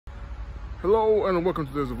Hello and welcome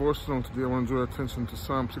to today's devotional. Today I want to draw your attention to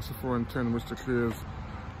Psalm 64:10, which declares,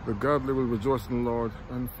 "The godly will rejoice in the Lord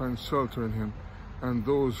and find shelter in him, and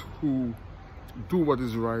those who do what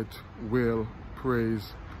is right will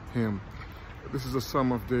praise him." This is a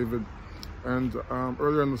Psalm of David, and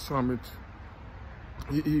earlier in the Psalm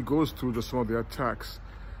he goes through just some of the attacks,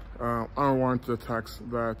 unwarranted attacks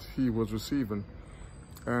that he was receiving,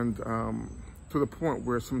 and to the point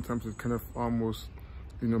where sometimes it kind of almost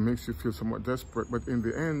makes you feel somewhat desperate. But in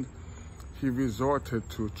the end, he resorted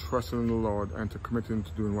to trusting in the Lord and to committing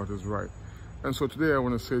to doing what is right. And so today I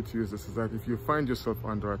want to say to you is that if you find yourself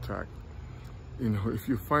under attack, if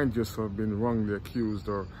you find yourself being wrongly accused,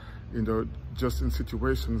 or just in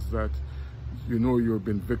situations that you've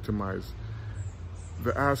been victimized,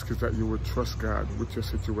 the ask is that you would trust God with your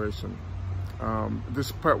situation.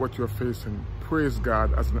 Despite what you're facing, praise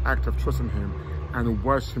God as an act of trusting him and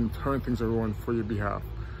watch him turn things around for your behalf.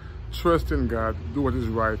 Trust in God, do what is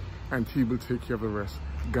right, and he will take care of the rest.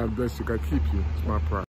 God bless you, God keep you. It's my prayer.